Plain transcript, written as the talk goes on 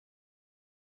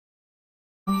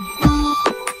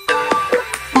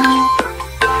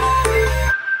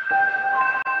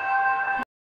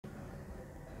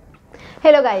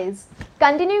Hello guys,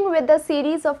 continuing with the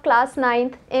series of class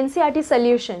 9th NCERT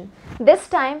solution. This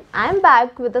time I am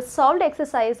back with the solved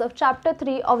exercise of chapter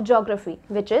 3 of geography,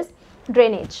 which is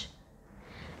drainage.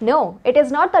 No, it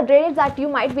is not the drainage that you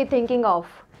might be thinking of.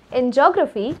 In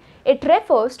geography, it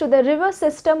refers to the river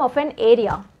system of an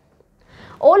area.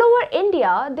 All over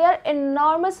India, there are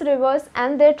enormous rivers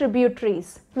and their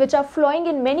tributaries which are flowing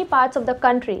in many parts of the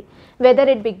country, whether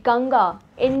it be Ganga,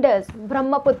 Indus,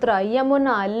 Brahmaputra,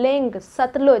 Yamuna, Ling,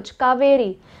 Satluj,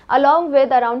 Kaveri, along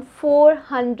with around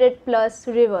 400 plus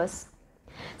rivers.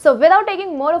 So without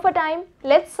taking more of a time,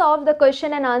 let's solve the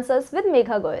question and answers with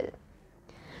Megha Goyal.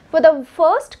 For the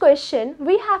first question,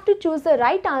 we have to choose the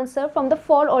right answer from the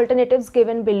four alternatives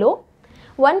given below.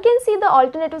 One can see the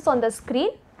alternatives on the screen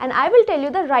and I will tell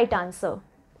you the right answer.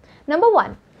 Number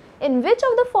 1. In which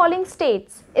of the following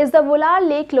states is the Vular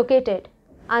Lake located?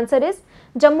 Answer is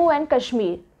Jammu and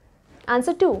Kashmir.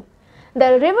 Answer 2.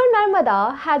 The river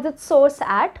Narmada has its source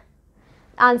at?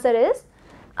 Answer is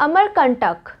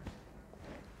Amarkantak.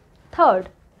 Third.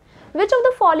 Which of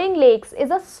the following lakes is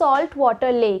a salt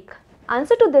water lake?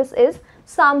 Answer to this is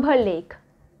Sambhar Lake.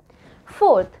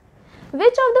 Fourth.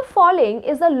 Which of the following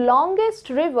is the longest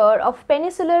river of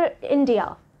peninsular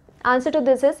India? Answer to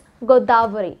this is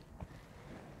Godavari.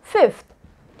 Fifth.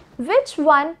 Which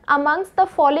one amongst the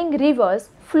following rivers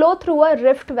flow through a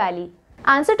rift valley?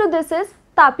 Answer to this is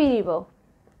Tapi River.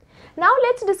 Now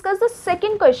let's discuss the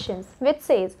second question, which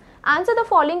says, answer the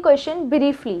following question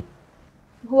briefly.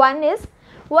 One is,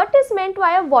 what is meant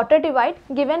by a water divide?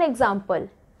 Give an example.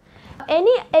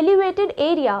 Any elevated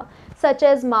area such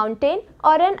as mountain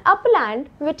or an upland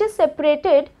which is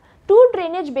separated two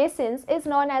drainage basins is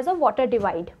known as a water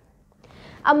divide.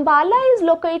 Ambala is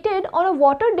located on a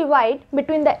water divide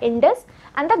between the Indus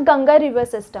and the Ganga river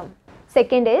system.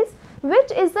 Second is,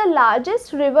 which is the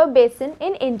largest river basin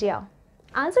in India?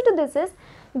 Answer to this is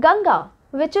Ganga,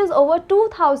 which is over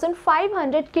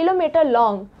 2500 km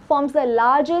long, forms the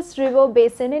largest river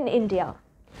basin in India.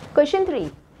 Question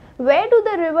 3. Where do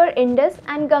the river Indus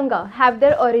and Ganga have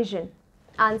their origin?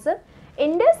 Answer.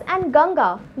 Indus and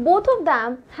Ganga, both of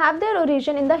them have their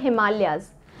origin in the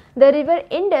Himalayas. The river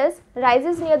Indus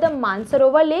rises near the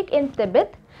Mansarovar Lake in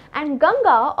Tibet and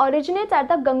Ganga originates at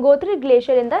the Gangotri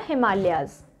Glacier in the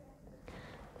Himalayas.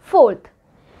 Fourth,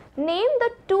 name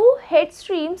the two head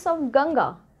streams of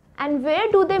Ganga and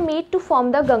where do they meet to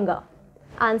form the Ganga?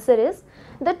 Answer is,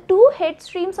 the two head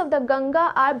streams of the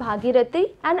Ganga are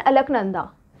Bhagirathi and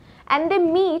Alaknanda and they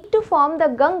meet to form the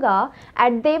Ganga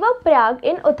at Devaprayag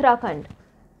in Uttarakhand.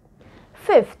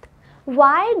 Fifth,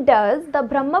 why does the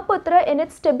Brahmaputra in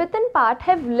its Tibetan part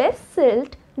have less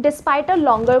silt despite a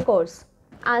longer course?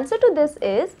 Answer to this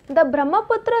is, the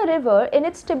Brahmaputra river in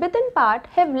its Tibetan part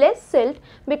have less silt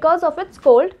because of its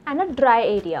cold and a dry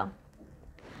area.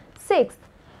 Sixth,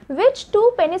 which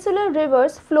two peninsular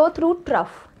rivers flow through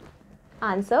trough?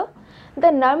 Answer, the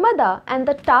Narmada and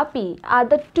the Tapi are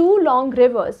the two long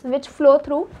rivers which flow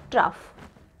through trough.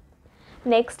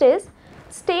 Next is,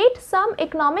 state some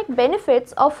economic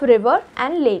benefits of river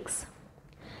and lakes.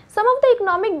 Some of the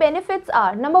economic benefits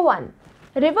are, number 1,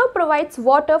 river provides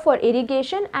water for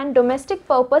irrigation and domestic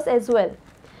purpose as well,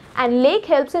 and lake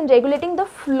helps in regulating the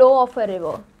flow of a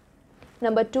river.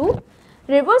 Number 2,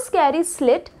 rivers carry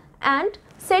silt and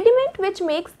sediment which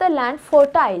makes the land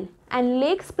fertile and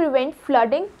lakes prevent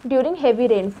flooding during heavy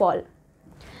rainfall.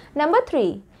 Number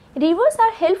 3, rivers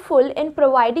are helpful in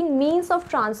providing means of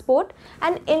transport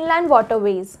and inland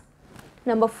waterways.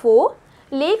 Number 4,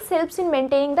 lakes helps in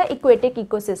maintaining the aquatic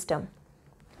ecosystem.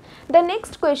 The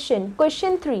next question,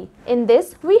 question 3. In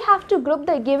this, we have to group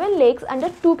the given lakes under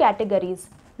two categories,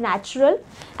 natural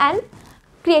and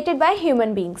created by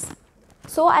human beings.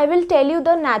 So, I will tell you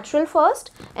the natural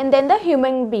first and then the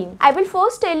human being. I will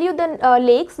first tell you the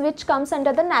lakes which comes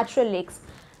under the natural lakes.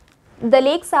 The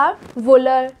lakes are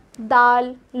Vular,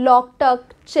 Dal, Loktak,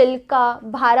 Chilka,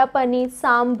 Bharapani,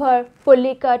 Sambhar,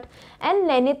 Pulikat and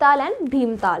Nainital and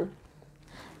Bhimtal.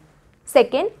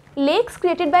 Second, lakes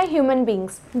created by human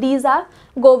beings. These are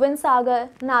Govind Sagar,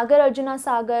 Nagar Arjuna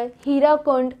Sagar,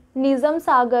 Hirakund, Nizam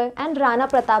Sagar and Rana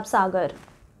Pratap Sagar.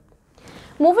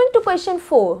 Moving to question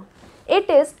 4. It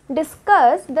is,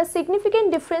 discuss the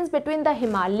significant difference between the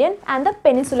Himalayan and the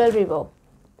peninsular river.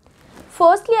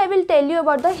 Firstly, I will tell you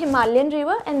about the Himalayan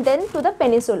river and then to the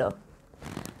peninsular.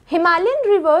 Himalayan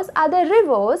rivers are the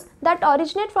rivers that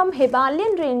originate from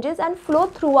Himalayan ranges and flow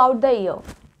throughout the year.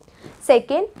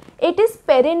 Second, it is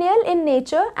perennial in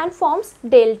nature and forms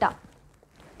delta.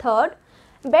 Third,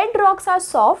 bedrocks are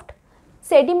soft,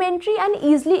 sedimentary and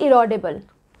easily erodible.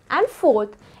 And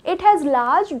fourth, it has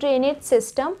large drainage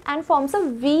system and forms a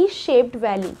V-shaped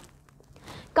valley.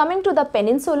 Coming to the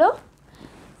peninsular,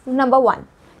 number 1.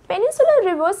 Peninsular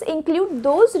rivers include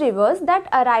those rivers that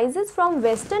arises from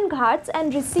western ghats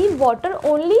and receive water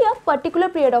only a particular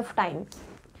period of time.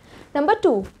 Number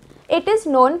 2. It is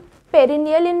known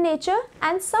perennial in nature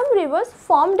and some rivers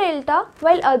form delta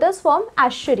while others form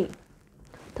estuary.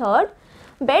 Third,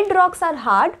 bedrocks are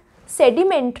hard,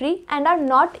 sedimentary and are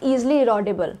not easily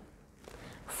erodible.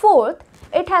 Fourth,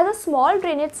 it has a small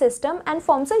drainage system and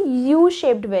forms a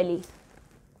U-shaped valley.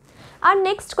 Our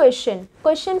next question,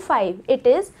 question 5, it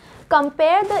is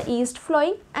compare the east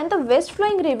flowing and the west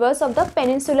flowing rivers of the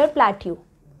peninsular plateau.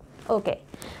 Okay,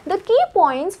 the key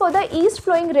points for the east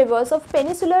flowing rivers of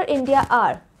peninsular India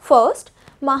are: first,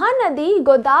 Mahanadi,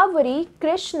 Godavari,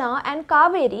 Krishna and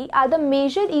Kaveri are the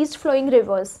major east flowing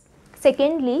rivers.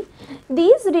 Secondly,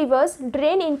 these rivers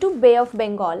drain into Bay of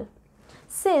Bengal.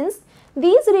 Since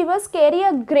these rivers carry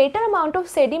a greater amount of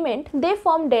sediment, they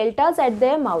form deltas at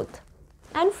their mouth.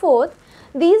 And fourth,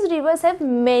 these rivers have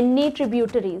many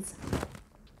tributaries.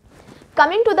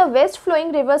 Coming to the west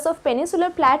flowing rivers of peninsular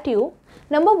plateau,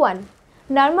 number 1,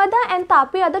 Narmada and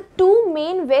Tapi are the two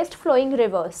main west flowing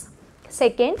rivers.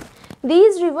 Second,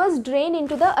 these rivers drain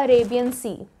into the Arabian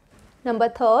Sea. Number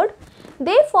 3,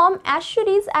 they form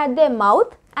estuaries at their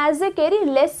mouth as they carry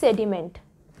less sediment.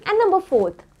 And number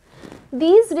 4,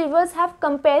 these rivers have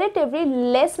comparatively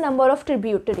less number of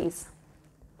tributaries.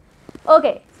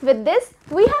 Okay, with this,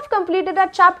 we have completed our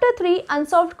chapter 3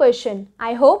 unsolved question.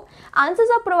 I hope answers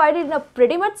are provided in a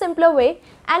pretty much simpler way,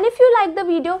 and if you like the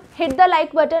video, hit the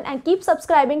like button and keep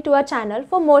subscribing to our channel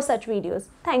for more such videos.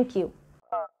 Thank you.